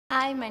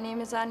Hi, my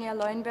name is Anja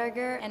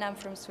Leuenberger and I'm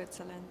from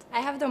Switzerland.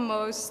 I have the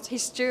most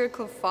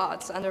hysterical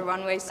thoughts on the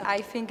runways. I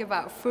think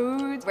about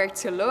food, where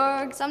to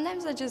look.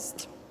 Sometimes I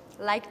just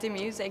like the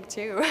music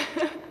too.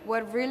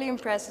 What really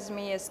impresses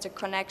me is the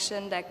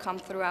connection that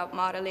comes throughout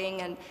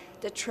modeling and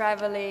the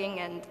traveling,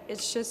 and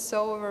it's just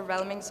so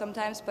overwhelming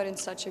sometimes, but in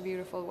such a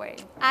beautiful way.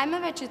 I'm a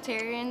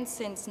vegetarian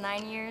since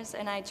 9 years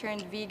and I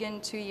turned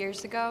vegan 2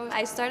 years ago.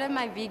 I started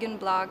my vegan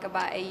blog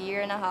about a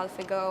year and a half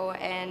ago,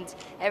 and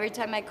every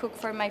time I cook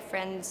for my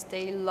friends,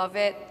 they love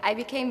it. I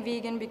became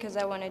vegan because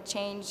I want to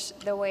change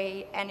the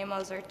way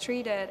animals are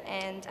treated,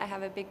 and I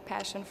have a big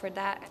passion for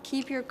that.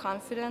 Keep your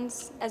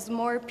confidence. As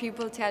more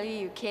people tell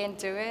you can't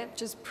do it,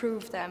 just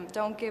prove them.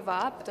 Don't give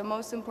up. The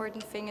most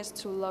important thing is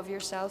to love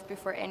yourself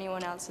before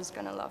anyone else is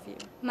gonna love you.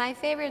 My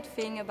favorite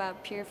thing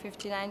about Pier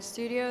 59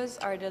 Studios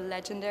are the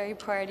legendary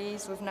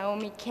parties with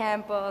Naomi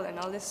Campbell and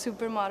all the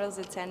supermodels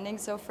attending.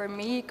 So for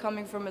me,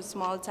 coming from a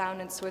small town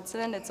in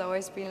Switzerland, it's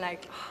always been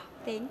like, oh,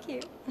 thank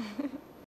you.